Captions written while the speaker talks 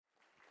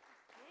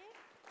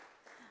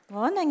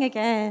Morning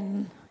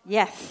again.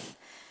 Yes.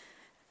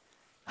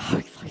 Oh,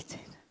 excited.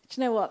 Do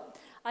you know what?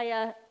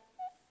 I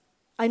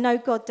know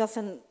God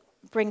doesn't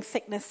bring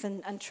sickness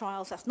and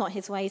trials. That's not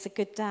his way. He's a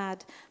good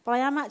dad. But I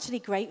am actually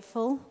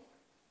grateful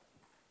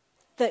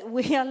that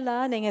we are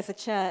learning as a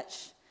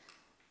church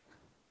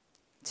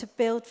to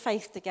build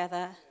faith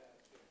together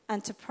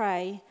and to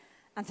pray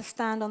and to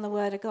stand on the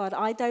word of God.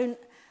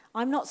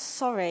 I'm not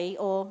sorry,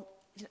 or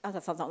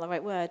that's not the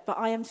right word, but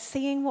I am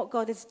seeing what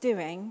God is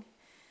doing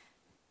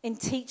in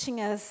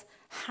teaching us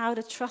how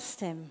to trust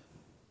him.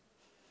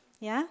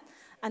 Yeah?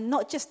 And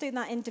not just doing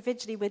that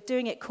individually, we're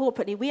doing it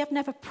corporately. We have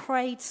never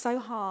prayed so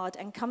hard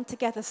and come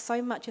together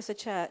so much as a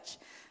church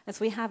as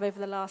we have over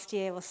the last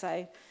year or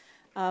so.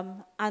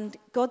 And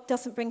God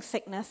doesn't bring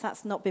sickness,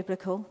 that's not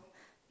biblical,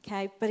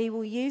 okay? But he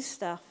will use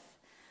stuff.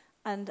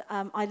 And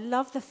I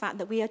love the fact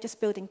that we are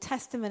just building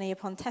testimony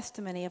upon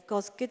testimony of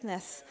God's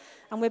goodness.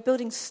 And we're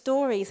building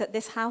stories that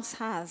this house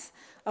has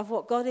of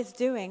what God is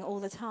doing all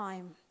the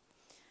time.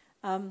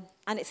 And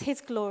it's his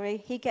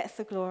glory, he gets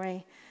the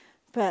glory.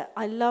 But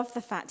I love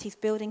the fact he's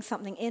building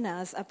something in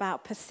us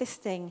about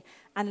persisting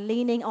and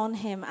leaning on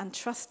him and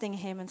trusting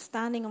him and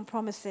standing on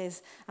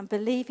promises and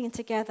believing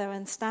together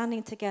and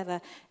standing together.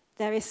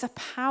 There is a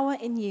power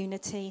in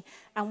unity.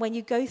 And when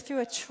you go through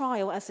a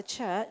trial as a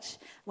church,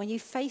 when you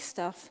face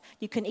stuff,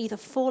 you can either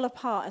fall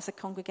apart as a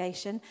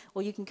congregation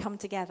or you can come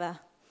together.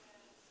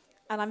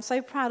 And I'm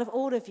so proud of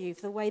all of you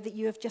for the way that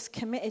you have just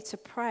committed to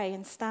pray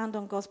and stand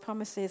on God's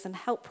promises and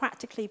help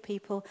practically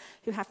people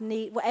who have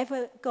need,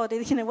 whatever God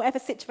is, whatever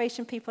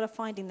situation people are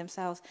finding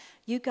themselves.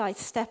 You guys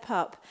step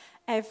up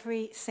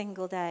every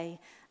single day.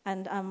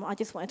 And I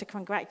just wanted to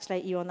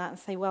congratulate you on that and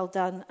say well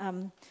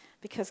done,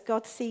 because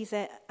God sees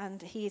it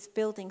and he is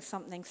building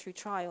something through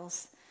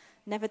trials.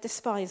 Never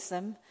despise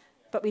them,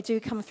 but we do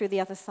come through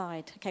the other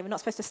side. Okay, we're not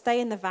supposed to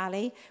stay in the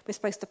valley. We're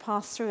supposed to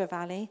pass through a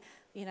valley.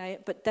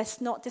 But let's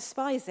not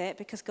despise it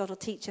because God will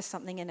teach us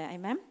something in it,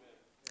 amen?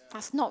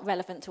 That's not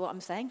relevant to what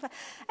I'm saying. But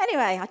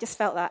anyway, I just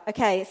felt that.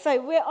 Okay,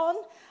 so we're on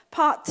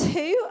part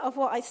 2 of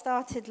what I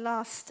started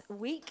last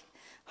week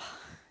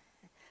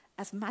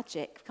as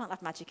magic. We can't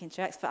have magic in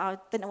church, but I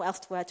didn't know what else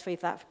to word for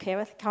that.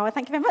 Kara,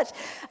 thank you very much.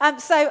 I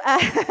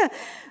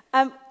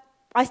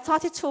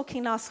started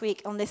talking last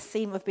week on this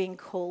theme of being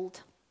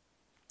called.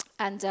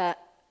 And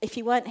if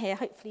you weren't here,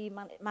 hopefully you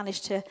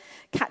managed to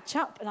catch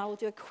up, and I will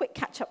do a quick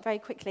catch-up very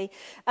quickly.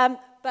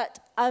 But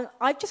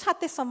I've just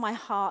had this on my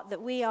heart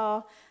that we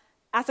are,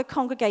 as a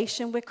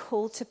congregation, we're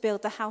called to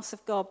build the house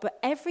of God, but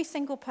every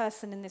single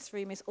person in this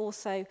room has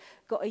also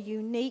got a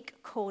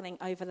unique calling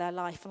over their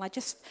life. And I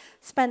just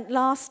spent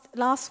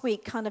last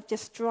week kind of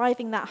just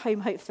driving that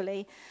home,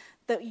 hopefully,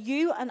 that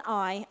you and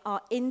I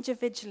are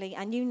individually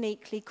and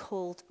uniquely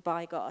called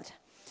by God.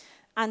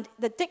 And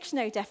the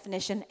dictionary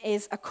definition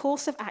is a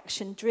course of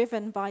action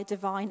driven by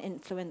divine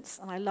influence.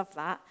 And I love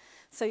that.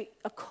 So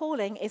a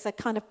calling is a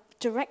kind of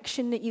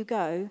direction that you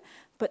go,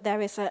 but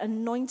there is an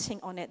anointing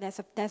on it.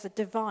 There's a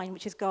divine,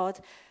 which is God,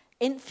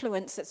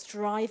 influence that's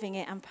driving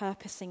it and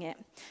purposing it.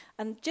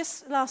 And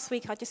just last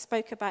week, I just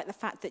spoke about the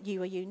fact that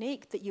you are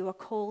unique, that you are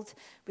called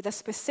with a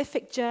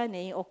specific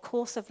journey or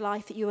course of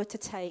life that you are to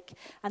take.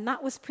 And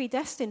that was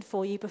predestined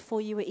for you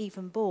before you were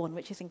even born,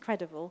 which is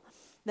incredible.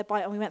 The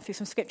Bible, we went through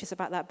some scriptures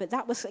about that, but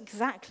that was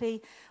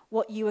exactly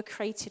what you were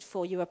created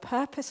for. You were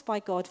purposed by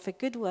God for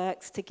good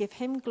works, to give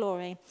him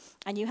glory,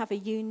 and you have a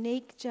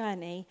unique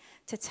journey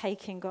to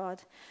take in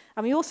God.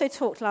 And we also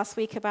talked last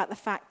week about the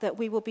fact that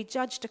we will be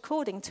judged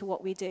according to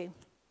what we do.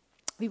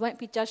 We won't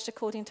be judged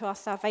according to our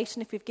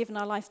salvation if we've given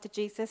our lives to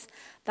Jesus.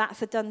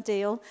 That's a done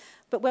deal.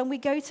 But when we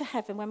go to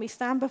heaven, when we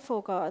stand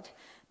before God,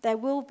 there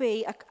will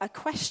be a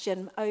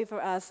question over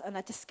us and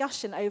a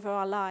discussion over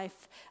our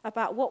life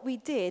about what we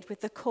did with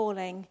the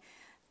calling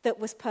that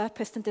was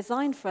purposed and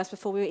designed for us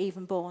before we were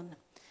even born.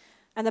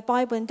 And the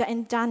Bible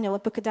in Daniel, the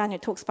book of Daniel,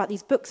 talks about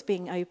these books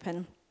being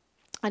open.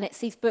 And it's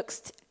these books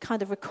to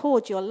kind of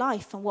record your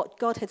life and what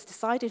God has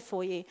decided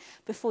for you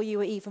before you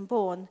were even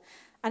born.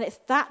 And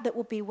it's that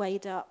will be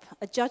weighed up.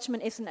 A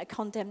judgment isn't a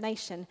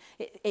condemnation.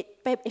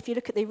 If you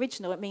look at the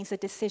original, it means a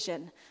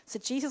decision. So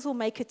Jesus will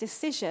make a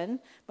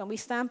decision when we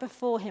stand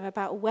before him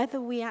about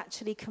whether we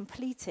actually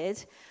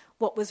completed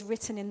what was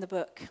written in the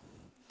book.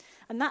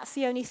 And that's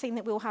the only thing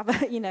that we'll have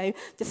a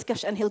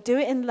discussion. And he'll do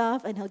it in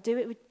love, and he'll do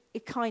it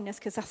with kindness,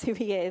 because that's who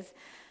he is.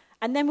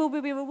 And then we'll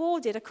be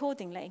rewarded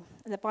accordingly.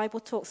 And the Bible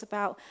talks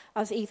about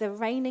us either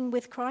reigning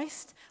with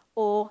Christ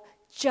or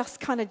just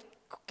kind of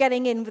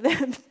getting in with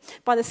them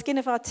by the skin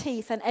of our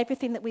teeth and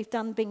everything that we've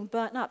done being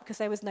burnt up because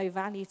there was no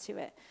value to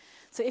it.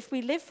 So if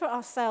we live for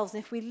ourselves,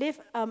 and if we live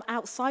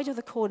outside of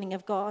the calling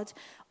of God,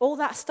 all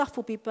that stuff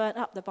will be burnt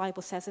up, the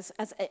Bible says,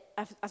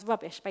 as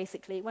rubbish,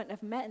 basically. It won't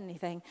have meant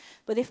anything.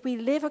 But if we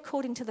live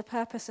according to the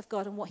purpose of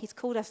God and what he's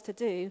called us to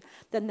do,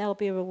 then there'll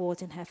be a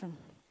reward in heaven.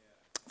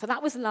 So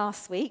that was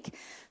last week.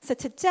 So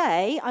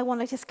today, I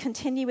want to just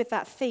continue with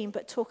that theme,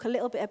 but talk a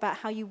little bit about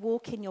how you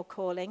walk in your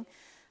calling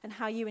and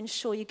how you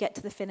ensure you get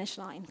to the finish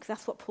line. Because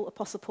that's what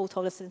Apostle Paul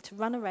told us, to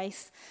run a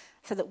race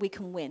so that we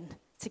can win,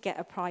 to get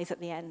a prize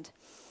at the end.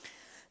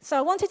 So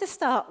I wanted to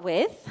start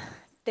with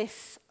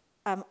this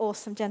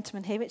awesome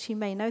gentleman here, which you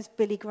may know is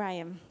Billy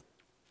Graham.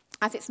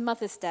 As it's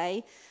Mother's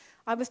Day,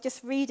 I was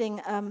just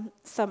reading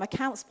some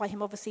accounts by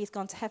him. Obviously, he's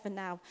gone to heaven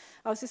now.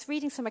 I was just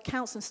reading some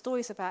accounts and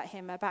stories about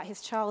him, about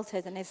his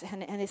childhood and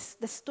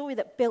the story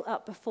that built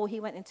up before he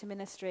went into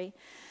ministry.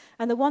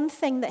 And the one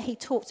thing that he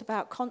talked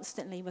about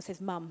constantly was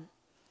his mum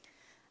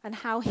and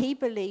how he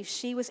believed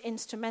she was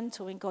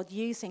instrumental in God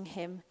using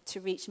him to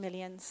reach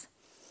millions.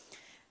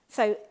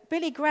 So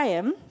Billy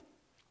Graham,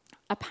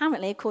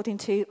 apparently, according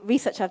to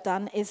research I've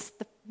done, is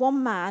the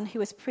one man who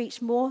has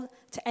preached more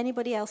to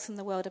anybody else in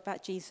the world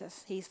about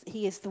Jesus.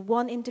 He is the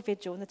one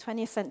individual in the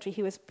 20th century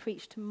who has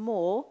preached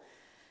more,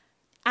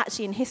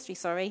 actually in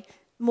history,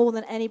 more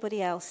than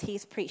anybody else.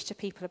 He's preached to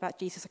people about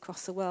Jesus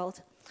across the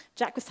world.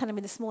 Jack was telling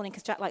me this morning,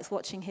 because Jack likes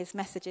watching his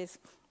messages.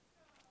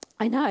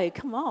 I know,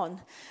 come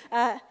on.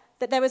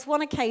 That there was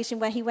one occasion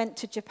where he went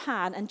to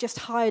Japan and just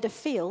hired a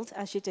field,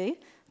 as you do,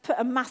 put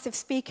a massive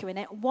speaker in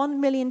it.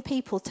 1 million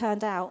people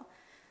turned out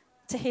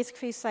to his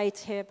crusade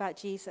to hear about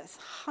Jesus.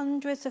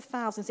 Hundreds of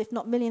thousands, if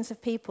not millions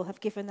of people have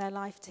given their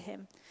life to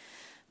him.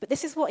 But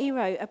this is what he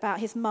wrote about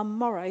his mum,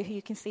 Morrow, who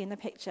you can see in the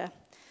picture.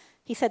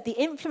 He said, "The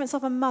influence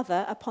of a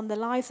mother upon the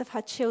lives of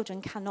her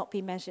children cannot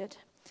be measured.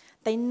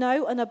 They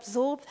know and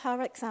absorb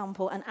her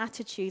example and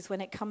attitudes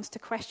when it comes to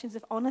questions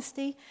of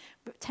honesty,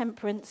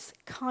 temperance,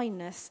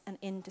 kindness, and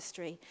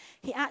industry."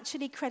 He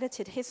actually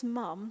credited his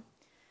mum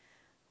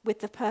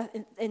with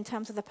in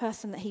terms of the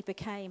person that he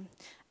became.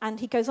 And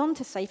he goes on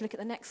to say, if you look at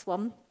the next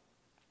one,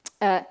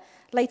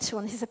 later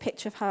on, this is a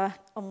picture of her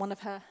on one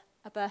of her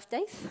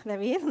birthdays. There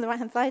he is on the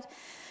right-hand side.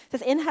 It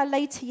says, in her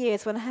later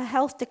years, when her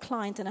health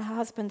declined and her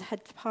husband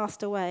had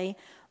passed away,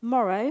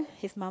 Morrow,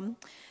 his mum,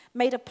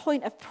 made a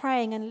point of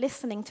praying and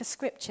listening to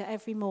scripture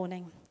every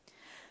morning.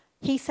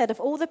 He said, "Of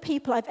all the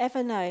people I've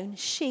ever known,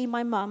 she,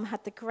 my mum,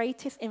 had the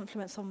greatest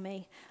influence on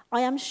me.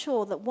 I am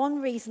sure that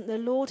one reason the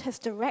Lord has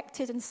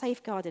directed and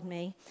safeguarded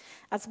me,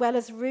 as well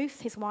as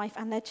Ruth, his wife,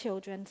 and their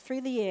children,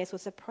 through the years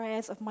was the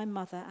prayers of my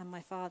mother and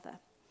my father."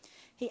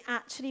 He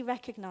actually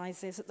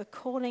recognizes that the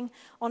calling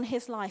on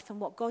his life and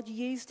what God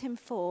used him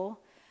for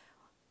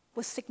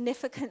was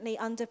significantly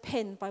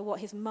underpinned by what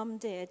his mum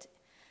did,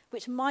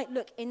 which might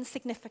look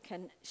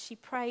insignificant. She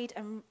prayed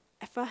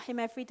for him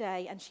every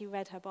day and she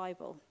read her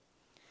Bible.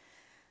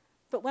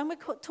 But when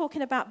we're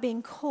talking about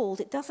being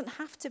called, it doesn't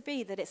have to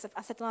be that it's,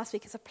 I said last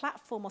week, it's a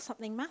platform or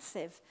something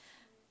massive.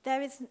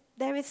 There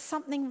is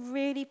something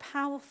really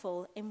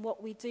powerful in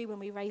what we do when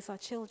we raise our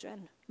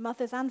children,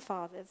 mothers and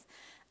fathers.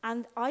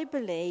 And I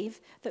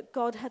believe that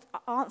God had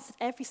answered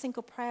every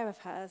single prayer of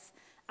hers,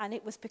 and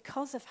it was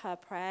because of her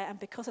prayer and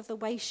because of the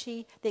way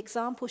the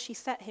example she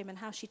set him and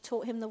how she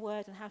taught him the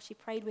word and how she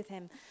prayed with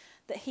him,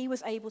 that he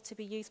was able to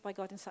be used by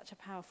God in such a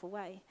powerful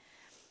way.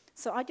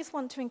 So I just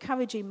want to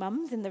encourage you,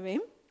 mums in the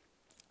room,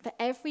 that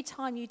every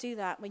time you do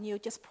that, when you're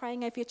just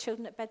praying over your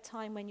children at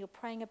bedtime, when you're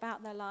praying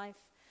about their life,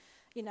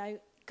 you know,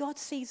 God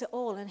sees it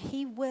all, and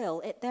he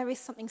will. There is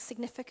something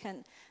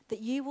significant that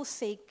you will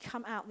see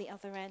come out the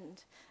other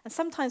end. And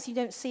sometimes you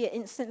don't see it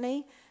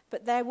instantly,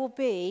 but there will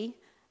be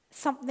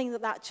something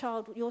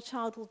your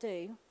child will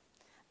do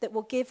that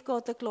will give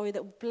God the glory,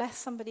 that will bless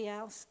somebody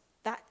else.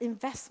 That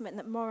investment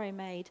that Morrow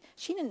made,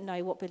 she didn't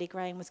know what Billy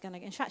Graham was going to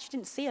get. In fact, she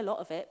didn't see a lot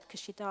of it because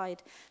she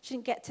died. She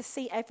didn't get to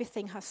see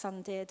everything her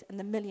son did and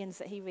the millions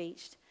that he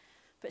reached.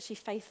 But she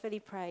faithfully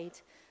prayed.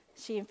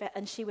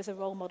 And she was a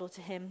role model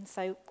to him.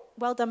 So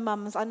well done,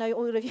 mums. I know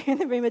all of you in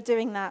the room are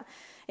doing that.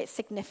 It's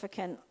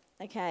significant.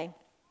 Okay.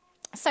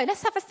 So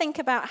let's have a think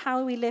about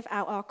how we live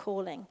out our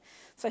calling.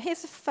 So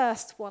here's the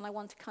first one I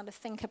want to kind of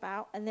think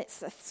about. And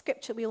it's a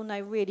scripture we all know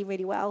really,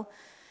 really well.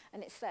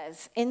 And it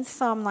says, in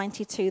Psalm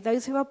 92,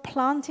 "Those who are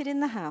planted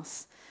in the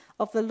house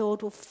of the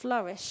Lord will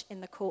flourish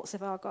in the courts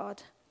of our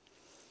God."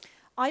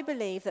 I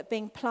believe that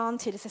being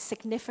planted is a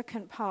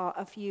significant part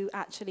of you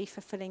actually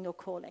fulfilling your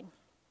calling.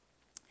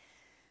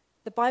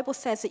 The Bible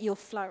says that you'll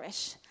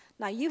flourish.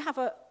 Now,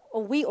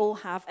 we all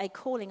have a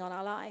calling on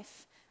our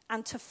life.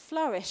 And to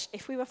flourish,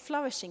 if we were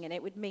flourishing in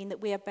it, would mean that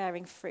we are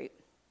bearing fruit.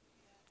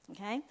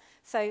 Okay?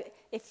 So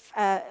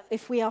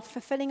if we are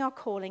fulfilling our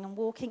calling and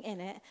walking in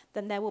it,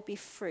 then there will be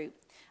fruit.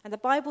 And the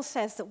Bible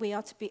says that we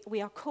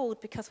are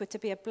called because we're to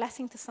be a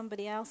blessing to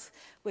somebody else.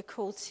 We're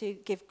called to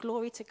give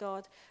glory to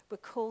God. We're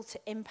called to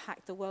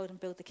impact the world and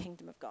build the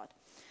kingdom of God.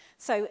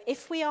 So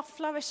if we are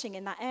flourishing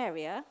in that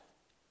area,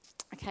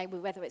 okay,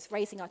 whether it's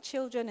raising our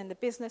children in the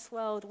business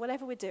world,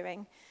 whatever we're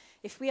doing,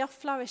 if we are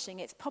flourishing,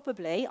 it's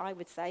probably, I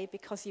would say,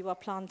 because you are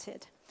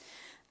planted.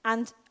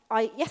 And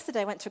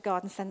yesterday I went to a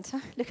garden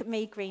centre. Look at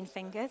me, green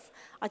fingers.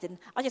 I didn't.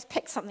 I just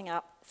picked something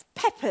up. It's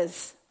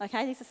peppers,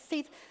 okay? These are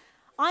seeds.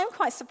 I'm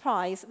quite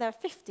surprised that there are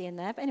 50 in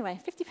there. But anyway,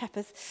 50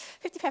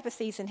 pepper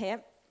seeds in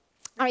here.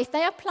 Now, if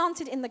they are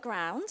planted in the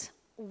ground,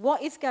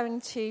 what is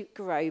going to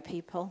grow,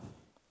 people?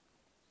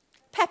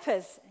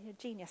 Peppers. You're a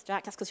genius,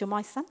 Jack. That's because you're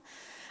my son.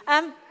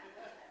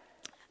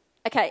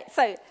 Okay,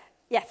 so,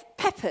 yes,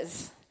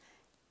 peppers.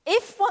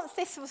 If once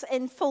this was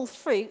in full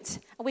fruit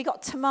and we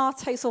got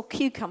tomatoes or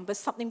cucumbers,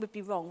 something would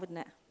be wrong, wouldn't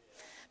it?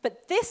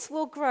 But this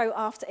will grow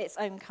after its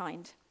own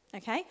kind.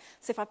 Okay?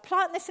 So if I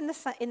plant this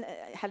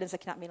Helen's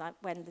looking at me like,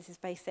 when this is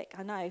basic.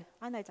 I know,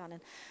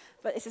 darling.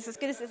 But this is as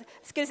good as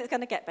it's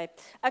going to get, babe.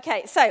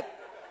 Okay, so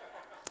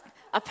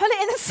I put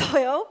it in the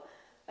soil.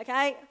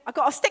 Okay? I've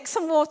got to stick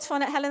some water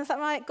on it, Helen, is that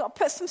right? Got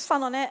to put some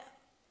sun on it.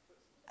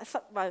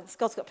 Well,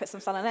 God's got to put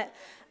some sun on it.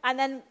 And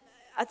then,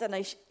 I don't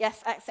know,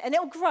 yes, and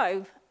it'll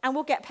grow, and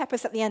we'll get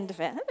peppers at the end of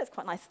it. That's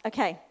quite nice.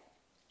 Okay.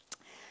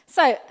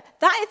 So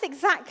that is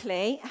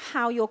exactly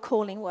how your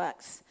calling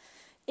works.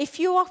 If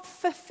you are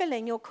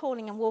fulfilling your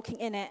calling and walking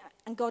in it,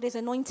 and God is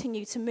anointing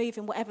you to move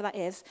in whatever that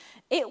is,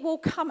 it will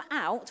come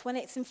out when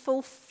it's in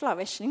full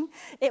flourishing.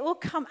 It will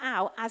come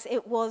out as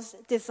it was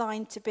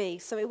designed to be.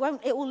 So it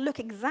will look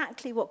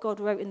exactly what God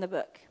wrote in the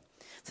book.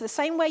 So the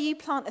same way you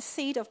plant a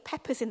seed of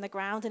peppers in the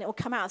ground and it will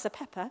come out as a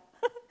pepper,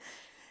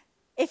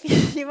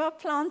 if you are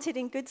planted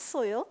in good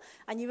soil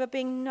and you are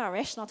being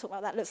nourished, and I'll talk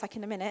about what that looks like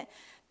in a minute,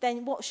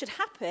 then what should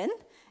happen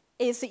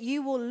is that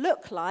you will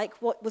look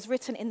like what was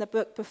written in the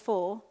book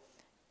before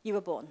you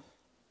were born.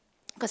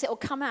 Because it will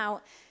come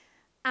out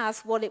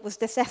as what it was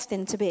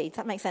destined to be. Does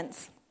that make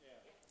sense? Yeah.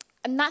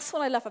 And that's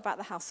what I love about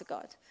the house of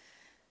God.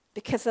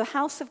 Because the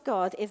house of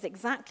God is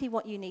exactly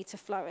what you need to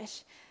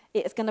flourish.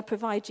 It is going to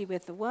provide you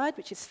with the word,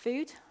 which is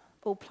food.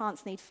 All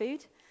plants need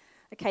food.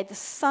 Okay, the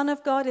Son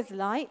of God is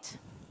light,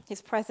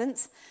 his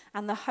presence,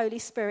 and the Holy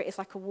Spirit is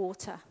like a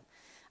water.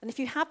 And if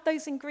you have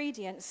those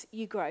ingredients,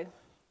 you grow.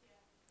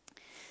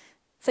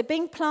 So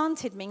being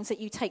planted means that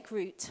you take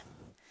root.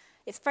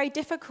 It's very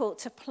difficult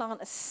to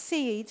plant a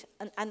seed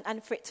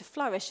and for it to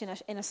flourish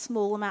in a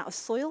small amount of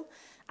soil.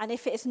 And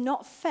if it is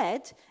not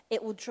fed,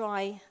 it will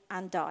dry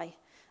and die.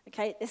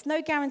 Okay, there's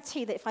no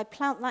guarantee that if I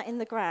plant that in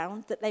the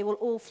ground that they will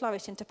all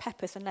flourish into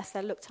peppers unless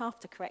they're looked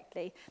after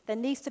correctly. There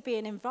needs to be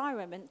an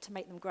environment to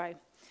make them grow.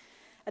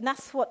 And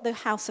that's what the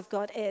house of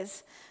God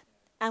is.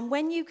 And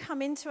when you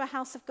come into a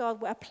house of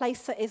God, a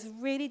place that is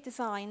really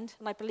designed,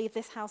 and I believe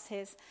this house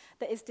is,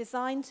 that is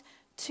designed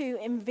to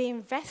be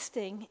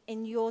investing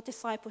in your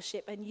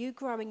discipleship and you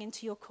growing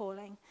into your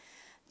calling,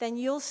 then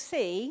you'll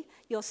see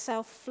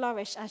yourself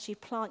flourish as you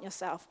plant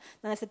yourself.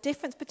 Now, there's a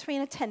difference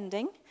between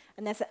attending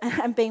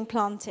and being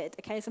planted.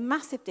 Okay, there's a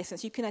massive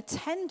difference. You can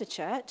attend a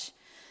church,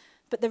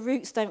 but the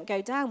roots don't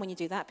go down when you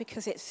do that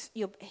because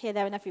you're here,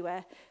 there, and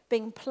everywhere.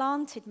 Being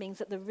planted means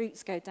that the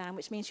roots go down,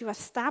 which means you're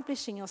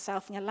establishing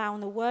yourself and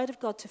allowing the Word of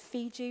God to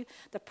feed you,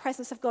 the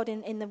presence of God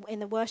in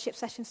the worship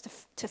sessions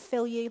to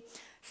fill you.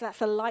 So that's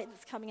the light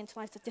that's coming into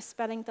life, that's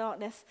dispelling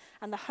darkness,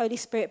 and the Holy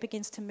Spirit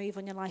begins to move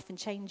on your life and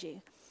change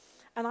you.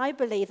 And I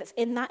believe it's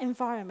in that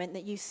environment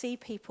that you see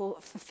people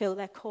fulfill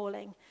their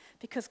calling,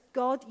 because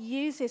God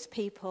uses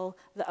people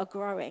that are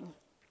growing.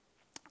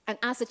 And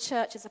as a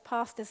church, as a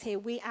pastors here,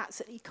 we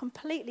absolutely,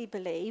 completely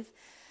believe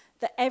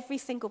that every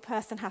single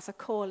person has a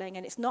calling,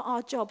 and it's not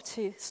our job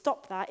to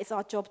stop that, it's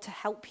our job to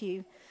help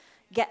you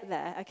get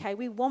there, okay?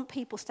 We want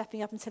people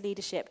stepping up into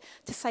leadership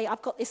to say,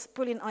 I've got this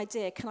brilliant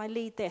idea, can I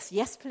lead this?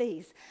 Yes,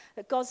 please.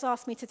 That God's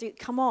asked me to do,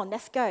 come on,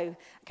 let's go.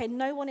 Okay,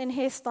 no one in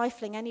here is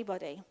stifling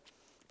anybody.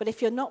 But if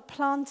you're not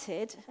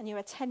planted and you're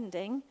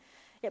attending,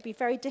 it'll be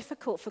very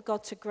difficult for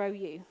God to grow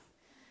you.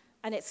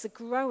 And it's the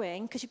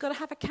growing, because you've got to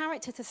have a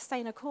character to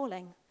sustain a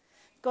calling.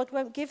 God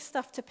won't give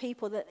stuff to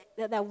people that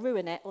they'll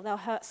ruin it or they'll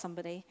hurt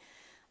somebody.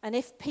 And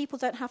if people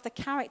don't have the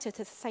character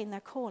to sustain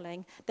their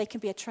calling, they can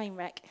be a train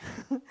wreck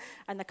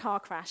and a car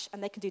crash,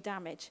 and they can do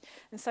damage.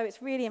 And so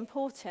it's really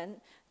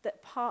important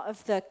that part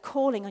of the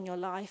calling on your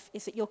life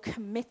is that you're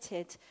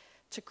committed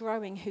to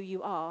growing who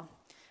you are.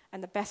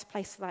 And the best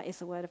place for that is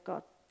the Word of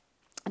God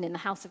and in the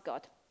house of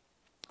God.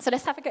 So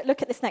let's have a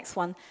look at this next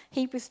one,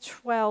 Hebrews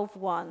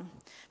 12:1.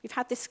 We've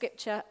had this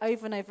scripture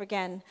over and over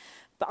again.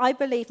 But I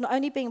believe not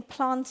only being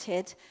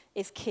planted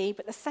is key,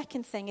 but the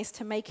second thing is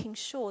to making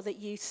sure that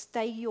you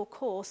stay your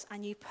course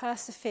and you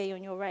persevere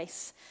on your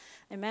race.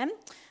 Amen?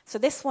 So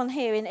this one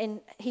here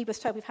in Hebrews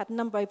 12, we've had a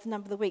number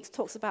of the weeks,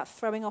 talks about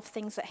throwing off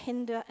things that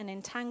hinder and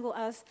entangle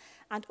us,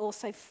 and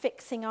also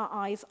fixing our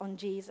eyes on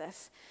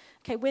Jesus.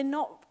 Okay, we're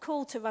not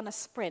called to run a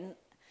sprint.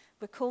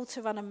 We're called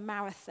to run a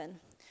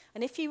marathon.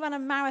 And if you run a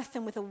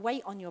marathon with a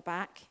weight on your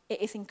back, it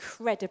is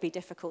incredibly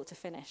difficult to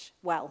finish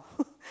well.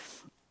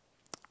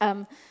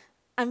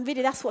 And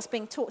really that's what's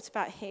being talked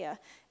about here,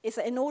 is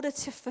that in order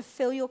to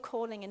fulfill your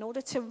calling, in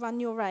order to run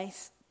your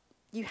race,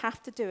 you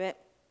have to do it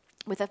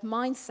with a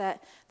mindset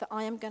that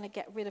I am going to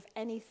get rid of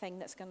anything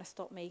that's going to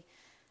stop me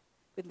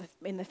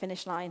in the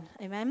finish line.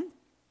 Amen?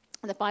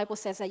 And the Bible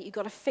says that you've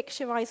got to fix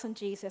your eyes on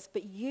Jesus,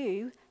 but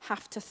you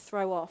have to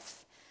throw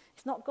off.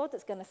 It's not God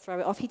that's going to throw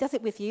it off. He does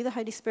it with you. The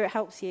Holy Spirit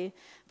helps you.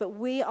 But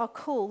we are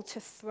called to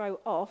throw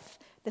off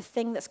the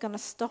thing that's going to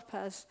stop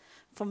us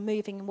from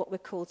moving in what we're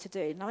called to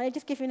do. Now, I'll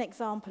just give you an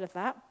example of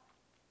that.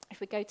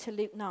 If we go to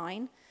Luke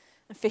 9:59,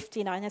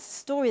 there's a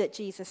story that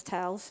Jesus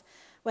tells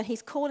when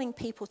he's calling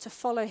people to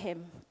follow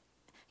him.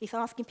 He's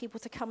asking people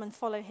to come and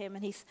follow him,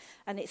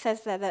 and it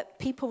says there that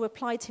people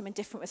replied to him in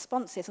different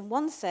responses. And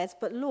one says,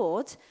 "But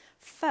Lord,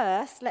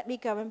 first let me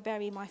go and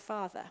bury my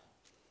father."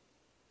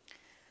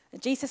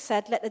 Jesus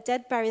said, let the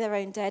dead bury their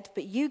own dead,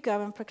 but you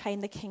go and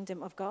proclaim the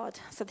kingdom of God.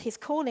 So his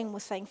calling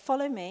was saying,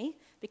 follow me,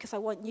 because I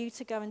want you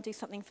to go and do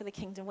something for the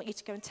kingdom. I want you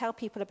to go and tell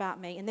people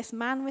about me. And this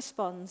man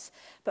responds,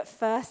 but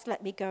first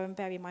let me go and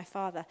bury my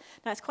father.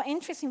 Now, it's quite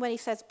interesting when he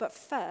says, but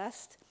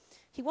first,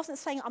 he wasn't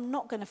saying, I'm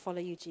not going to follow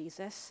you,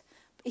 Jesus.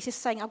 He's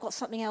just saying, I've got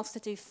something else to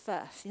do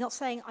first. He's not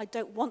saying, I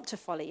don't want to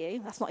follow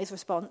you. That's not his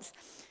response.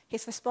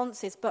 His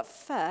response is, but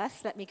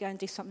first, let me go and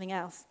do something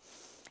else.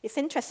 It's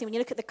interesting when you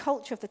look at the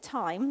culture of the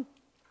time,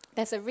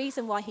 there's a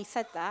reason why he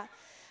said that.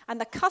 And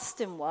the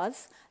custom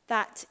was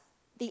that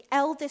the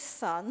eldest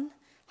son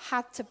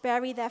had to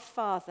bury their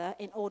father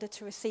in order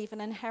to receive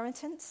an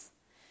inheritance.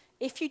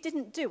 If you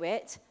didn't do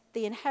it,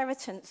 the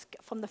inheritance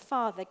from the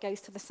father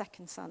goes to the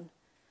second son.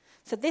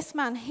 So this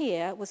man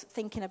here was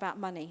thinking about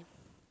money.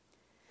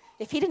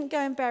 If he didn't go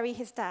and bury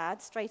his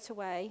dad straight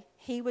away,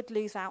 he would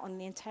lose out on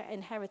the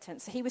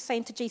inheritance. So he was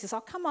saying to Jesus,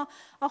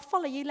 I'll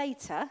follow you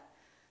later,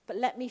 but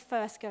let me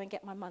first go and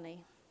get my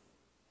money.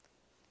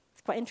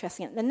 It's quite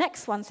interesting. The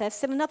next one says,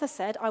 still another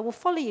said, I will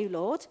follow you,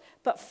 Lord,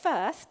 but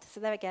first, so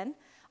there again,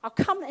 I'll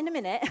come in a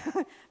minute,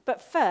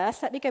 but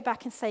first, let me go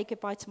back and say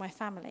goodbye to my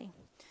family.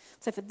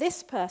 So for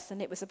this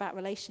person, it was about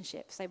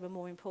relationships. They were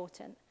more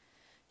important.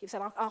 He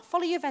said, I'll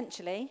follow you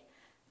eventually,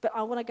 but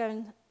I want to go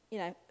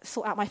and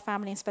sort out my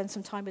family and spend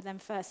some time with them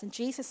first. And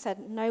Jesus said,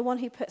 no one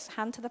who puts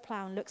hand to the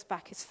plow and looks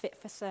back is fit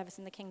for service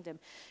in the kingdom.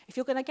 If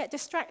you're going to get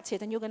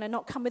distracted and you're going to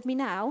not come with me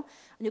now,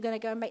 and you're going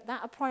to go and make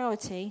that a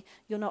priority,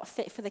 you're not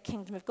fit for the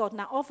kingdom of God.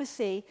 Now,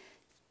 obviously,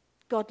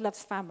 God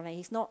loves family.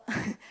 He's not,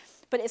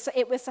 but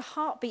it was the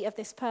heartbeat of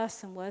this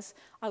person was,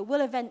 I'll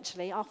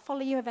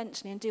follow you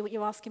eventually and do what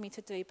you're asking me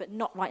to do, but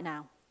not right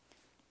now.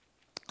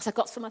 So I've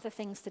got some other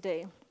things to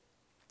do.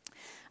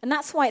 And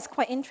that's why it's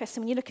quite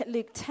interesting when you look at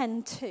Luke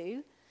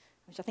 10:2,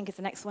 which I think is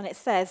the next one. It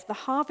says, the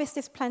harvest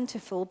is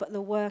plentiful, but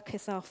the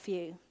workers are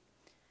few.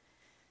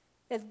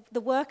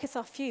 The workers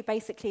are few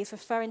basically is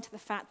referring to the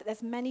fact that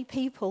there's many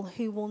people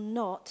who will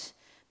not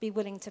be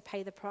willing to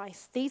pay the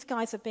price. These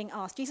guys are being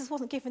asked. Jesus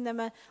wasn't giving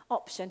them an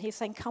option. He was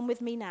saying, come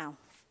with me now.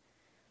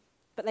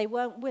 But they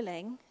weren't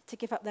willing to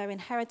give up their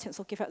inheritance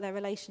or give up their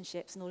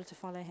relationships in order to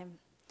follow him.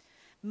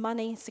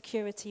 Money,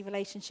 security,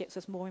 relationships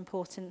was more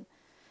important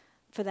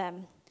for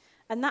them.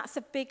 And that's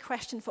a big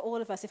question for all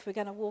of us if we're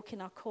going to walk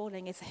in our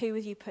calling, is who are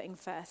you putting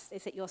first?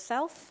 Is it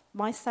yourself,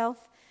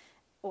 myself,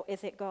 or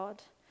is it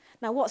God?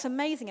 Now, what's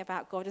amazing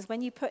about God is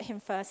when you put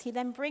him first, he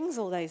then brings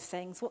all those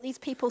things. What these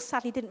people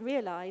sadly didn't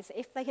realize,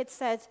 if they had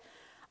said,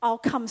 I'll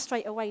come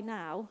straight away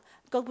now,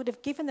 God would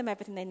have given them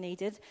everything they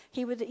needed.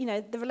 He would,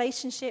 the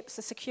relationships,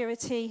 the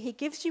security, he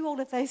gives you all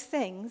of those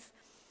things.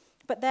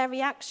 But their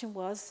reaction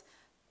was,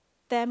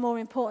 they're more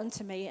important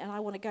to me, and I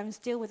want to go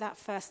and deal with that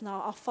first, and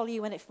I'll follow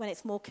you when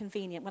it's more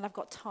convenient, when I've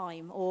got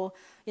time, or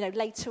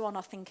later on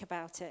I'll think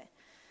about it.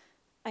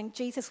 And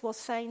Jesus was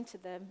saying to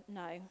them,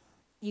 no,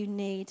 you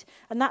need,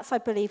 and that's, I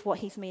believe, what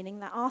he's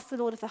meaning, that ask the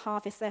Lord of the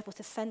harvest, therefore,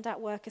 to send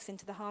out workers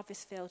into the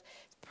harvest field,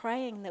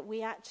 praying that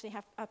we actually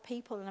have a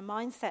people and a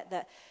mindset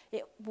that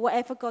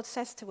whatever God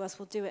says to us,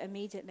 we'll do it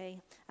immediately,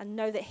 and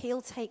know that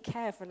he'll take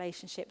care of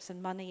relationships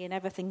and money and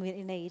everything we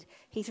need.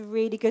 He's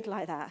really good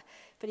like that,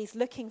 but he's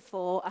looking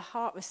for a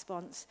heart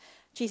response.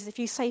 Jesus, if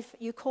you say,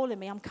 you're calling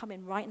me, I'm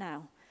coming right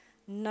now.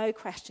 No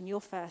question, you're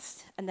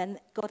first. And then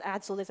God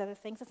adds all those other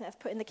things. Doesn't it? Let's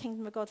put in the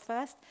kingdom of God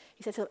first.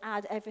 He says he'll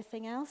add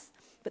everything else.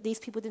 But these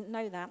people didn't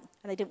know that,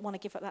 and they didn't want to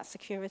give up that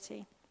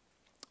security.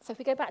 So if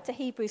we go back to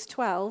Hebrews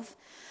 12,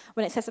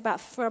 when it says about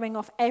throwing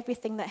off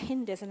everything that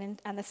hinders and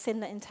the sin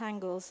that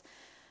entangles,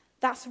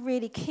 that's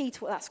really key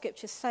to what that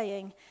scripture's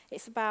saying.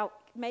 It's about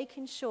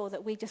making sure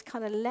that we just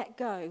kind of let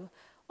go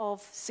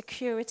of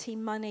security,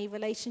 money,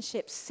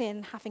 relationships,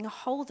 sin, having a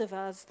hold of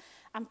us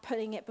and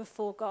putting it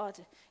before God.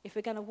 If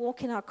we're going to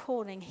walk in our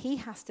calling, he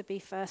has to be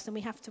first, and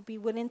we have to be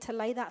willing to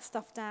lay that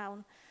stuff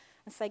down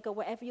and say, God,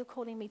 whatever you're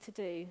calling me to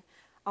do,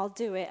 I'll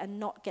do it, and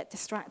not get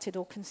distracted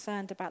or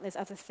concerned about those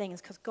other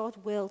things, because God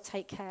will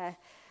take care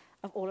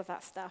of all of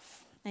that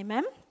stuff.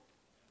 Amen?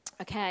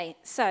 Okay,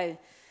 so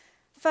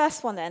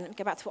first one then,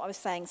 go back to what I was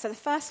saying. So the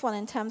first one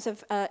in terms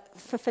of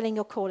fulfilling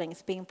your calling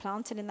is being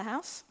planted in the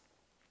house.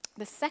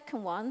 The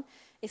second one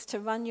is to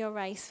run your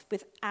race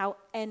without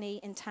any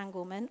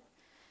entanglement.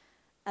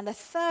 And the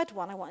third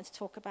one I wanted to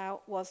talk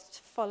about was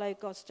to follow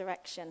God's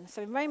direction.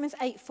 So in Romans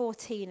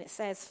 8:14 it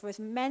says, for as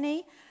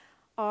many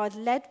are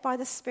led by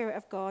the Spirit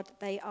of God,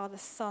 they are the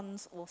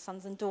sons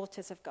and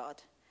daughters of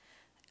God.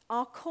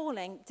 Our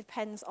calling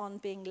depends on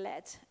being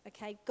led,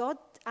 okay? God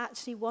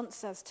actually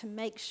wants us to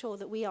make sure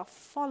that we are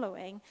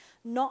following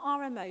not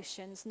our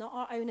emotions, not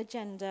our own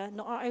agenda,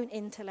 not our own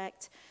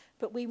intellect,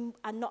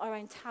 and not our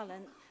own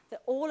talent,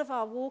 that all of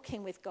our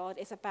walking with God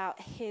is about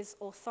his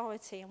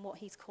authority and what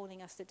he's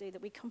calling us to do,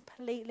 that we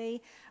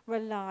completely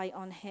rely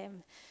on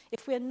him.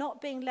 If we're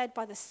not being led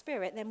by the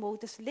Spirit, then we'll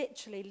just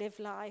literally live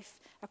life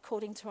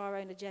according to our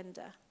own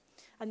agenda.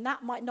 And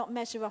that might not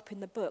measure up in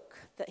the book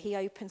that he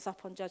opens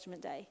up on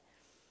Judgment Day.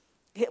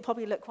 It'll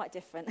probably look quite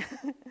different.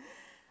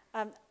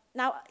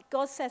 Now,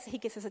 God says he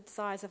gives us the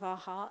desires of our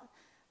heart,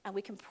 And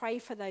we can pray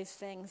for those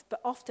things. But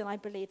often I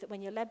believe that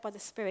when you're led by the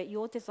Spirit,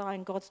 your desire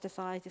and God's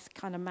desire just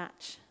kind of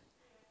match.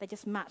 They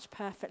just match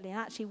perfectly. And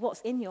actually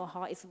what's in your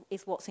heart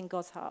is what's in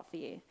God's heart for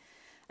you.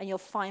 And you'll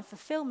find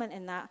fulfillment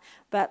in that.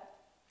 But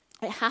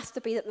it has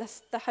to be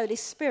that the Holy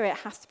Spirit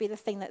has to be the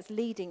thing that's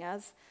leading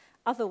us.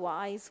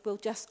 Otherwise, we'll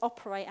just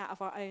operate out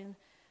of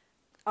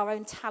our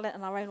own talent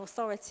and our own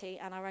authority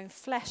and our own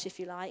flesh, if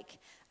you like.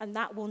 And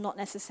that will not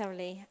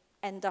necessarily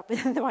end up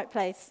in the right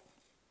place.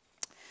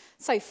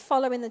 So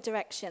following the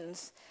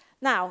directions.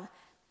 Now,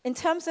 in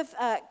terms of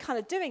kind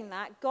of doing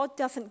that, God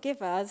doesn't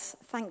give us,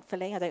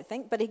 thankfully, I don't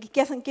think, but he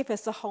doesn't give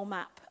us the whole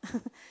map.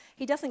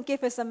 He doesn't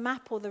give us a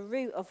map or the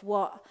route of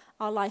what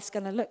our life's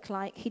going to look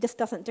like. He just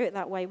doesn't do it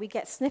that way. We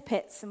get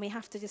snippets, and we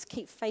have to just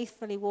keep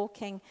faithfully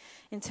walking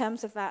in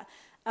terms of that.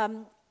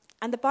 And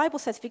the Bible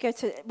says, if you go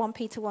to 1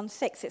 Peter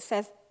 1:6, it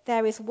says,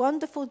 there is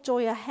wonderful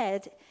joy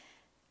ahead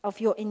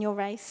in your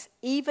race,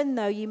 even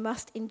though you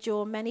must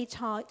endure many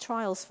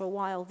trials for a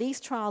while.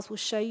 These trials will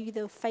show you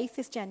that faith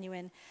is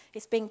genuine.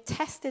 It's being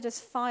tested as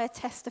fire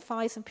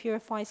testifies and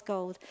purifies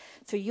gold.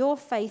 So your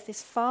faith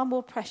is far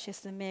more precious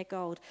than mere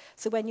gold.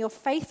 So when your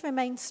faith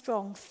remains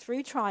strong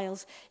through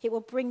trials, it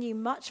will bring you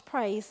much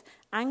praise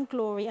and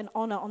glory and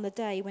honor on the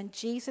day when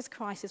Jesus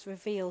Christ is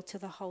revealed to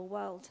the whole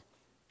world.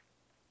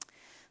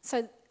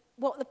 So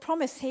what the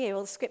promise here,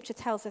 or the scripture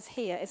tells us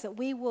here, is that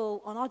we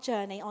will, on our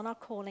journey, on our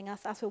calling,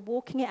 as we're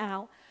walking it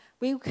out,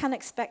 we can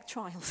expect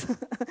trials.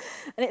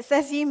 And it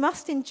says you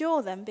must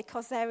endure them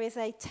because there is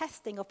a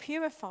testing or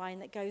purifying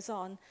that goes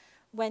on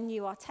when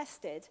you are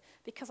tested.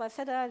 Because I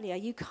said earlier,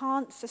 you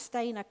can't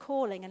sustain a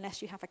calling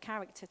unless you have a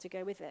character to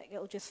go with it.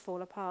 It'll just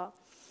fall apart.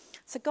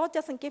 So God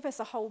doesn't give us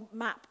a whole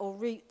map or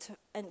route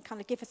and kind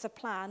of give us a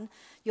plan.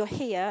 You're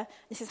here.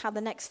 This is how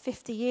the next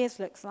 50 years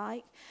looks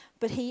like.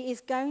 But he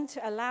is going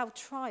to allow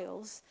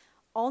trials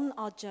on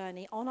our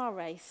journey, on our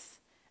race,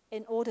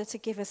 in order to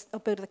give us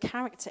or build the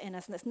character in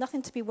us. And there's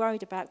nothing to be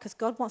worried about because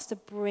God wants to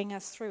bring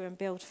us through and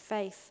build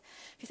faith.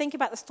 If you think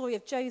about the story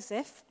of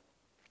Joseph,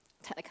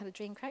 Technicolor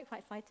dream, quite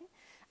exciting.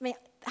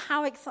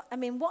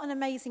 What an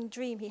amazing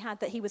dream he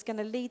had that he was going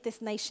to lead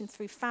this nation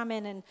through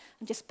famine and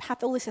just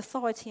have all this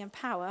authority and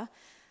power.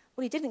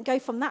 Well, he didn't go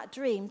from that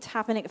dream to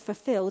having it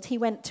fulfilled. He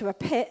went to a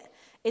pit,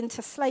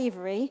 into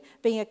slavery,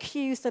 being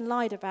accused and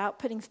lied about,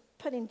 put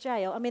in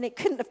jail. It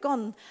couldn't have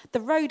gone.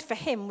 The road for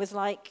him was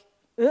like,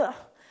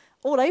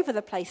 all over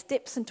the place,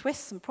 dips and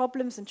twists and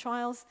problems and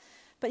trials.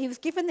 But he was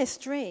given this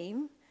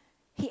dream.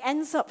 He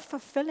ends up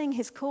fulfilling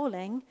his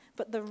calling,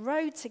 but the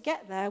road to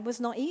get there was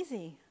not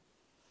easy.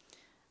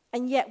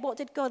 And yet, what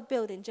did God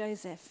build in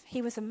Joseph?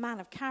 He was a man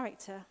of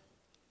character,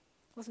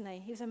 wasn't he?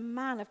 He was a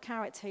man of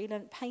character. He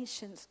learned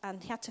patience,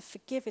 and he had to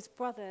forgive his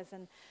brothers.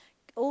 And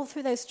all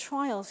through those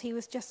trials, he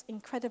was just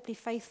incredibly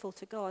faithful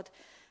to God.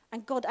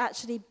 And God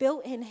actually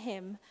built in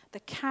him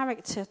the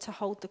character to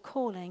hold the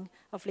calling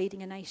of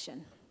leading a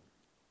nation.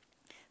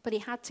 But he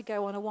had to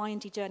go on a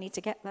windy journey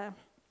to get there.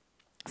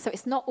 So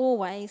it's not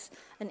always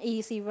an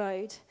easy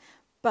road,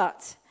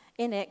 but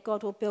in it,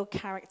 God will build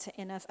character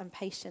in us and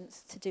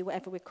patience to do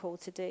whatever we're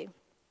called to do.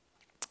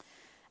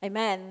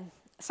 Amen.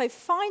 So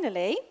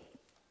finally,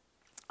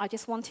 I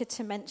just wanted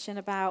to mention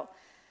about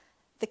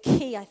the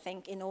key, I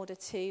think, in order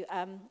to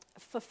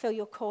fulfill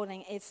your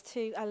calling is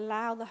to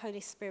allow the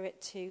Holy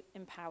Spirit to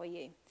empower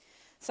you.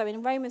 So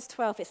in Romans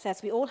 12, it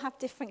says, we all have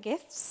different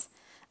gifts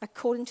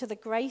according to the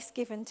grace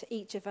given to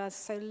each of us,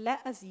 so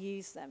let us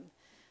use them.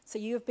 So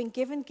you have been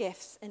given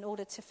gifts in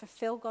order to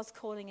fulfill God's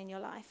calling in your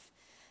life.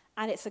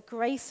 And it's a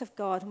grace of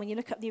God. And when you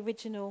look at the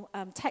original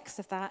text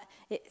of that,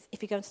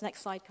 if you go to the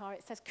next slide, Cara,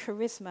 it says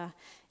charisma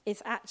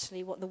is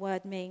actually what the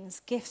word means.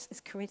 Gifts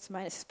is charisma.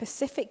 And it's a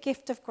specific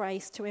gift of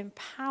grace to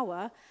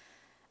empower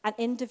an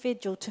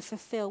individual to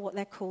fulfill what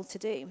they're called to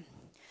do.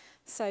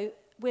 So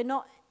we're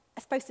not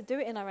supposed to do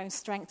it in our own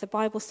strength. The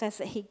Bible says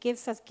that he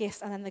gives us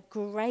gifts, and then the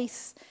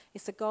grace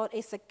is the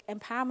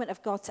empowerment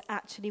of God to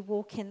actually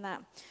walk in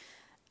that.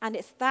 And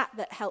it's that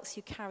helps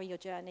you carry your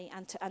journey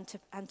and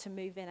to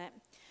move in it.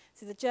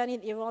 So the journey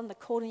that you're on, the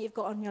calling you've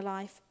got on your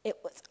life, it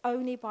was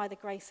only by the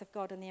grace of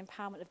God and the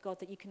empowerment of God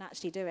that you can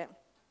actually do it.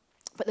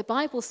 But the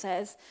Bible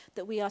says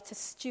that we are to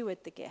steward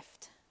the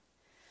gift.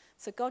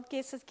 So God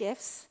gives us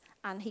gifts,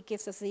 and he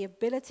gives us the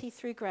ability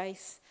through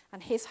grace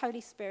and his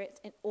Holy Spirit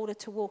in order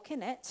to walk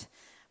in it,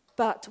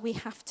 but we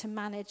have to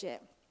manage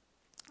it.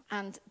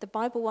 And the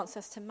Bible wants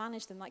us to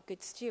manage them like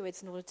good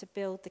stewards in order to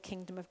build the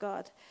kingdom of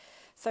God.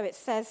 So it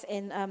says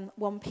in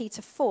 1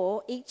 Peter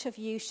 4, each of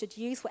you should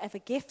use whatever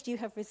gift you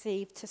have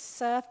received to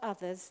serve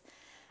others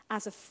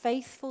as a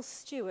faithful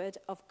steward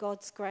of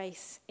God's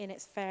grace in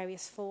its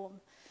various form.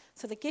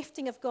 So the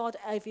gifting of God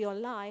over your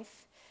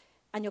life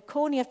and your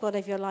calling of God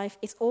over your life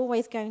is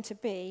always going to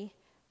be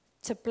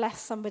to bless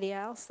somebody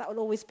else. That will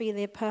always be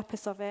the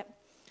purpose of it.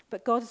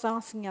 But God is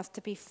asking us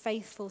to be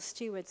faithful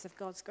stewards of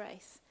God's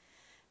grace,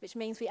 which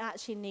means we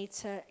actually need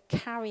to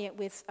carry it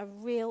with a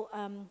real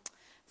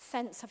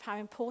sense of how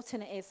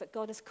important it is that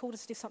God has called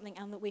us to do something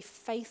and that we're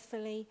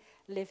faithfully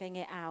living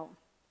it out.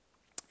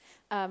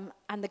 and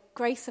the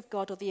grace of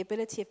God or the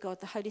ability of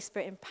God, the Holy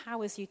Spirit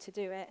empowers you to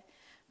do it,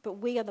 but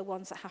we are the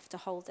ones that have to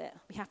hold it.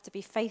 We have to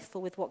be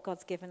faithful with what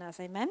God's given us,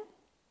 amen?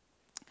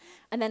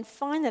 And then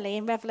finally,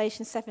 in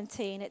Revelation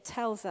 17, it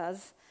tells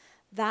us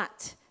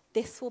that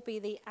this will be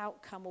the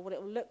outcome, or what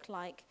it will look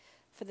like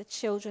for the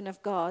children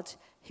of God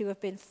who have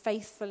been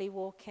faithfully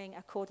walking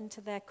according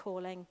to their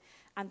calling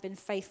and been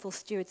faithful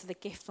stewards of the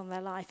gift on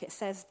their life. It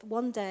says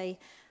one day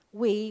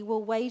the world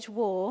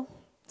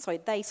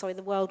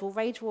will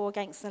wage war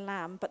against the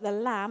Lamb, but the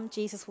Lamb,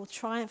 Jesus, will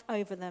triumph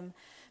over them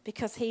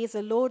because he is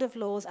the Lord of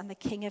lords and the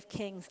King of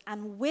kings.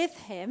 And with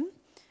him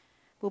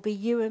will be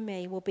you and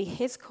me, will be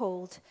his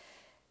called,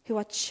 who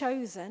are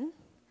chosen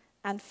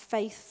and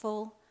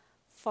faithful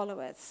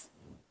followers.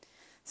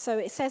 So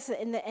it says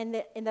that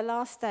in the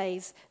last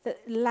days that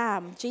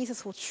Lamb,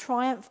 Jesus, will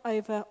triumph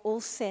over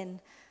all sin,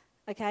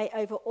 okay,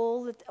 over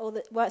all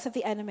the works of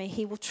the enemy.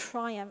 He will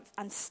triumph,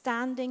 and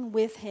standing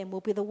with him will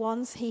be the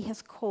ones he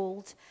has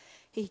called,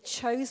 he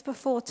chose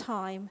before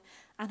time,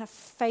 and have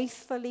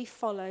faithfully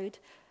followed,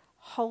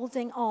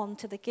 holding on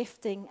to the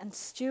gifting and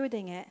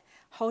stewarding it,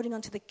 holding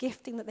on to the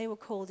gifting that they were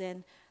called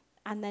in,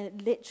 and then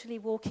literally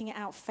walking it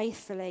out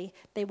faithfully.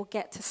 They will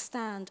get to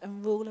stand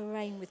and rule and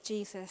reign with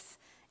Jesus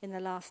in the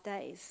last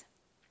days.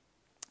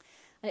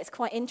 And it's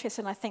quite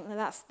interesting, I think,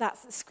 that's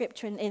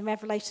scripture in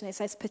Revelation. It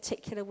says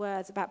particular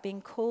words about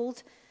being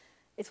called.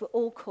 We're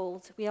all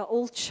called. We are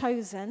all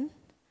chosen,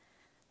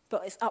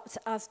 but it's up to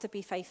us to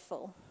be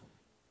faithful.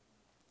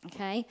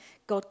 Okay?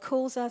 God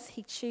calls us,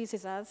 he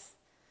chooses us,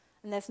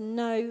 and there's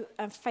no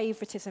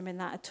favoritism in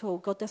that at all.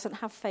 God doesn't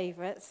have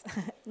favorites.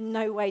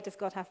 No way does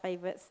God have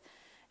favorites.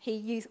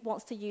 He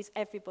wants to use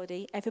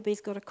everybody.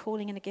 Everybody's got a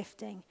calling and a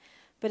gifting.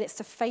 But it's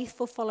the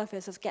faithful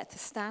followers that get to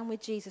stand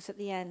with Jesus at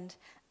the end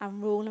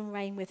and rule and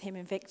reign with him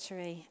in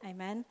victory.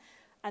 Amen?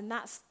 And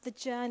that's the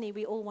journey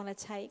we all want to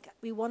take.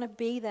 We want to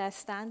be there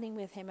standing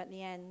with him at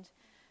the end,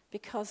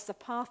 because the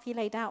path he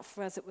laid out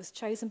for us, it was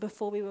chosen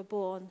before we were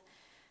born.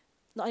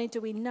 Not only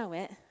do we know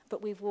it,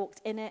 but we've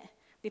walked in it.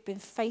 We've been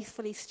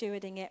faithfully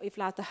stewarding it. We've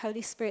allowed the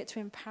Holy Spirit to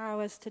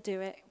empower us to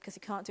do it, because we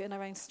can't do it in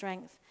our own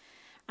strength.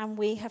 And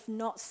we have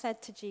not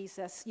said to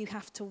Jesus, you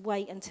have to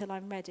wait until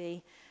I'm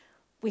ready.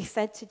 We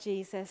said to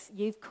Jesus,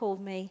 you've called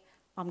me,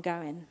 I'm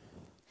going.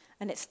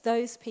 And it's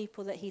those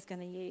people that he's going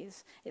to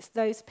use. It's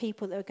those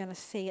people that are going to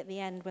see at the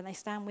end, when they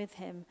stand with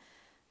him,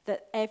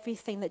 that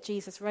everything that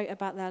Jesus wrote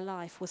about their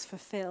life was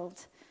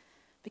fulfilled.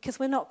 Because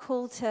we're not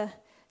called to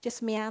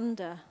just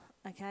meander,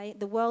 okay?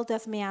 The world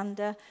does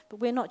meander,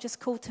 but we're not just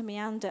called to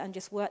meander and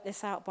just work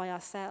this out by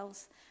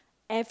ourselves.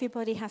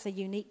 Everybody has a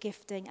unique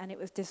gifting, and it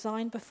was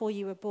designed before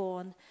you were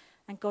born.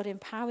 And God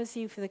empowers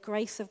you for the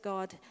grace of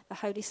God, the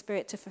Holy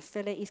Spirit, to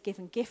fulfill it. He's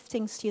given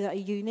giftings to you that are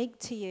unique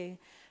to you,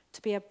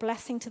 to be a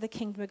blessing to the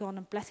kingdom of God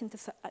and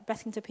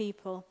blessing to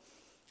people.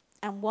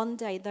 And one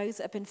day, those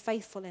that have been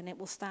faithful in it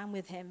will stand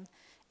with him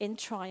in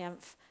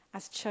triumph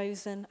as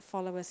chosen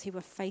followers who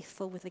were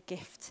faithful with a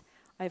gift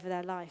over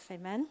their life.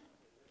 Amen?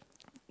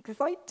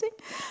 Exciting.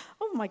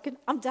 Oh my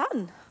goodness, I'm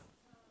done.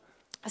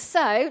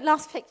 So,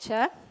 last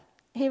picture.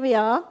 Here we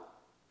are.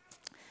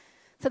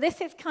 So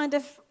this is kind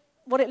of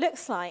what it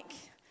looks like.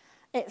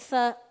 It's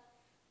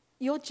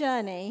your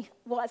journey,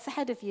 what's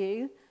ahead of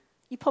you.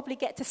 You probably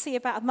get to see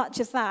about as much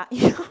as that.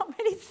 You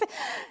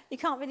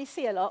can't really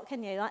see a lot,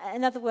 can you? Like,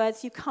 in other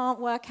words, you can't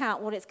work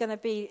out what it's going to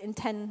be in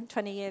 10,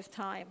 20 years'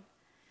 time.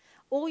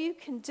 All you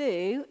can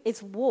do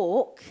is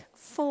walk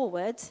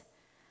forward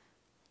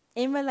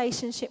in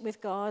relationship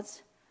with God,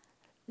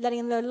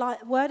 letting the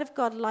word of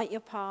God light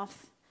your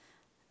path,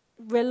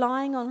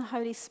 relying on the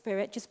Holy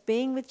Spirit, just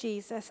being with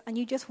Jesus, and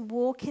you just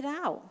walk it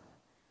out.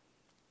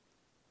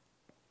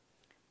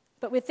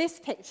 But with this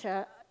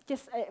picture,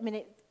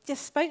 it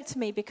just spoke to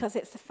me, because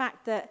it's the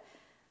fact that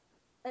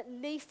at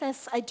least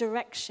there's a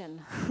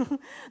direction.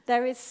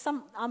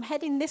 I'm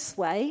heading this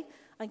way,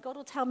 and God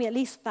will tell me at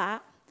least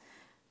that.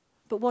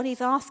 But what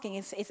he's asking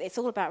is it's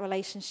all about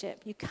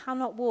relationship. You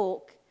cannot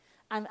walk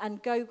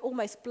and go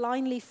almost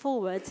blindly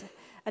forward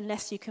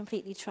unless you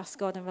completely trust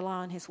God and rely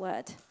on his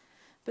word.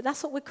 But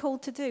that's what we're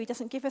called to do. He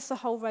doesn't give us the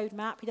whole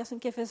roadmap. He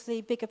doesn't give us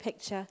the bigger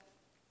picture.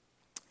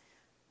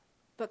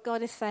 But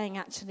God is saying,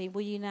 actually, will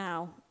you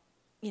now,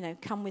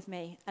 come with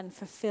me and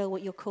fulfill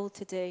what you're called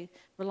to do?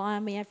 Rely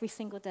on me every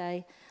single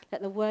day.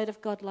 Let the word of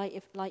God light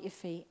your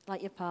feet, light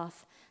your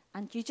path.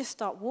 And you just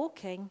start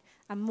walking,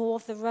 and more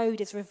of the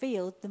road is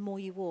revealed the more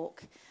you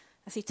walk.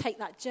 As you take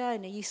that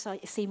journey, you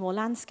see more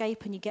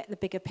landscape, and you get the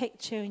bigger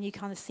picture, and you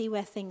kind of see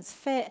where things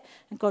fit,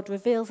 and God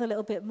reveals a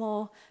little bit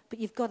more. But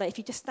you've got it. If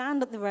you just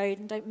stand at the road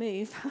and don't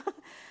move,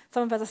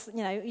 some of us,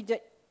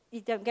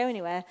 you don't go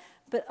anywhere.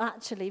 But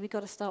actually, we've got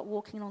to start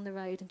walking on the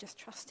road and just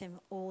trust him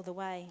all the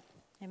way.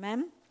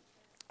 Amen?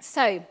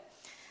 So,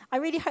 I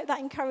really hope that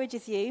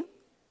encourages you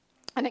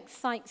and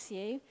excites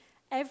you.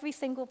 Every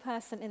single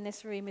person in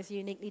this room is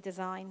uniquely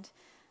designed.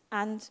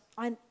 And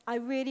I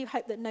really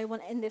hope that no one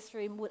in this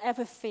room will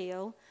ever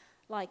feel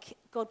like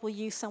God will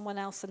use someone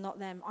else and not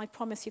them. I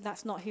promise you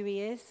that's not who he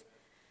is.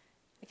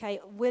 Okay,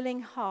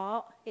 willing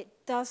heart, it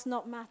does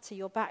not matter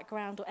your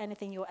background or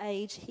anything, your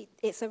age.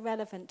 It's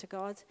irrelevant to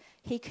God.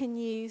 He can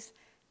use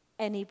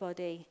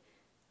anybody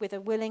with a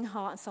willing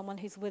heart and someone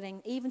who's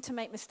willing even to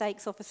make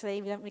mistakes,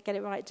 obviously. We don't really get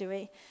it right, do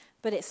we?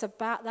 But it's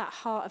about that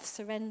heart of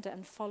surrender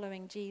and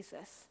following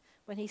Jesus.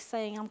 When he's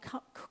saying,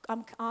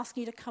 I'm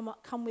asking you to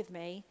come with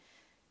me,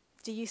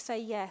 do you say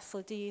yes,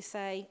 or do you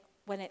say,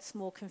 when it's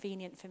more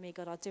convenient for me,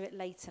 God, I'll do it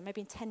later,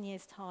 maybe in 10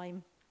 years'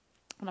 time,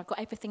 when I've got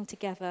everything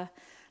together,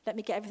 let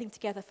me get everything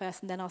together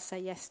first, and then I'll say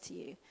yes to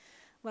you.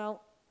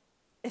 Well,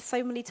 there's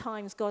so many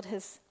times God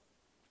has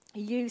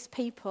used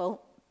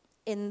people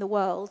in the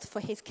world for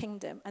his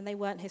kingdom, and they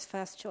weren't his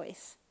first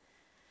choice.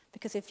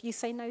 Because if you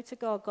say no to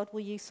God, God will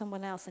use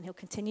someone else, and he'll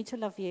continue to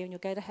love you, and you'll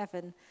go to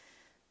heaven.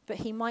 But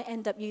he might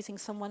end up using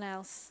someone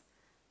else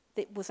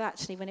that was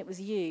actually, when it was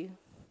you,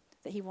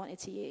 that he wanted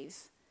to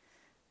use.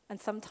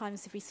 And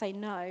sometimes if we say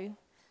no,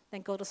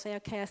 then God will say,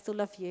 okay, I still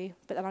love you,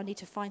 but then I need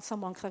to find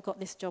someone because I've got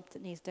this job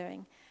that needs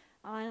doing.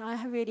 And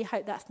I really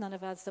hope that's none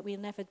of us, that we'll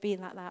never be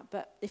like that.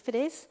 But if it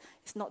is,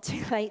 it's not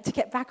too late to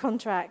get back on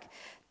track.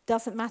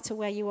 Doesn't matter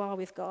where you are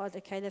with God,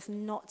 okay? There's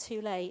not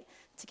too late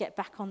to get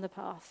back on the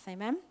path,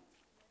 amen?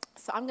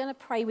 So I'm going to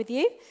pray with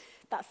you.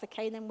 That's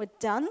okay, then we're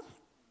done.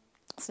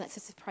 So let's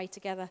just pray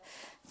together.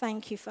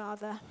 Thank you,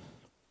 Father.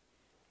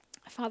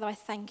 Father, I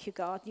thank you,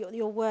 God.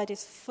 Your word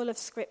is full of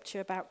scripture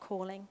about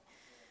calling.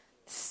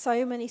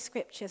 So many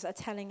scriptures are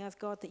telling us,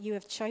 God, that you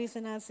have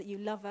chosen us, that you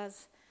love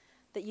us,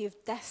 that you've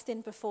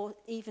destined before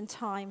even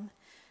time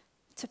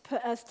to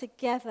put us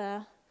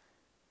together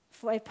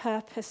for a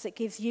purpose that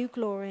gives you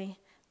glory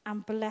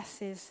and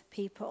blesses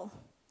people.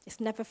 It's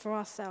never for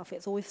ourselves,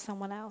 it's always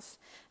someone else.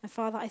 And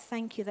Father, I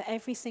thank you that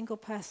every single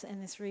person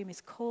in this room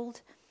is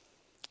called,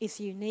 is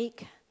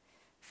unique,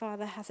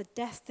 Father, has a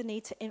destiny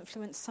to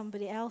influence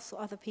somebody else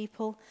or other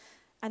people,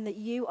 and that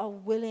you are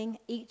willing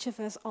each of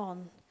us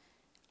on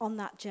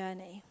that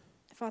journey.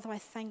 Father, I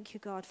thank you,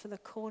 God, for the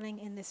calling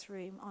in this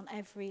room on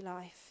every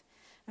life.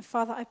 And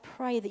Father, I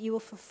pray that you will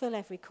fulfill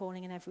every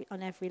calling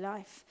on every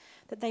life,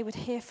 that they would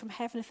hear from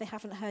heaven if they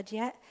haven't heard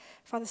yet,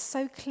 Father,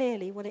 so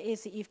clearly what it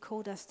is that you've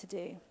called us to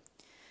do.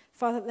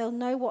 Father, they'll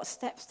know what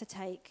steps to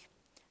take.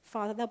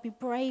 Father, they'll be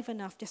brave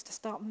enough just to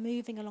start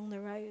moving along the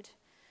road.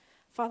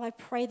 Father, I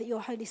pray that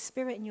your Holy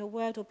Spirit and your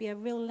word will be a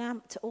real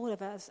lamp to all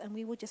of us, and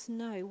we will just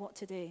know what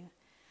to do,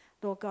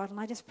 Lord God. And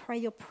I just pray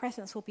your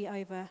presence will be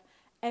over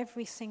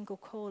every single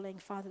calling,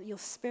 Father, that your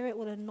Spirit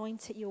will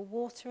anoint it, you'll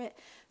water it,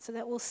 so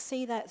that we'll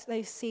see that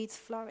those seeds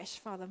flourish,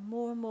 Father.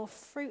 More and more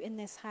fruit in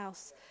this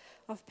house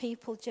of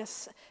people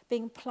just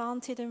being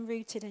planted and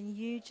rooted, and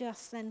you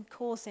just then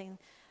causing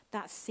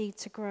that seed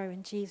to grow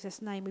in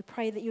Jesus' name. We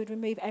pray that you would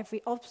remove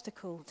every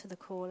obstacle to the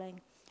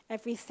calling,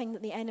 everything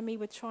that the enemy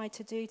would try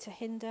to do to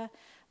hinder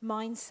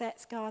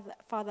mindsets, God,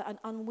 Father, an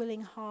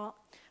unwilling heart,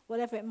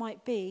 whatever it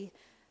might be,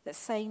 that's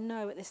saying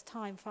no at this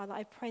time, Father.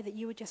 I pray that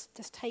you would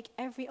just take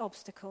every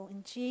obstacle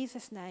in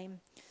Jesus' name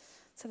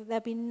so that there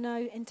be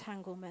no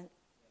entanglement,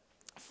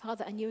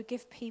 Father, and you would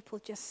give people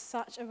just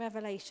such a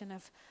revelation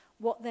of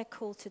what they're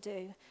called to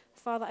do.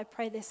 Father, I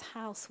pray this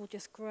house will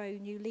just grow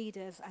new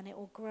leaders, and it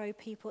will grow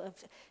people of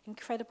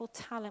incredible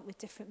talent with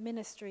different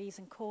ministries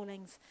and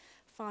callings.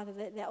 Father,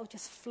 that will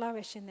just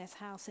flourish in this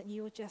house, and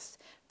you will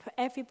just put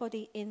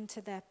everybody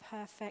into their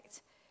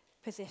perfect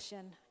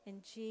position.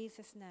 In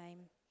Jesus' name,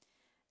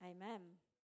 amen.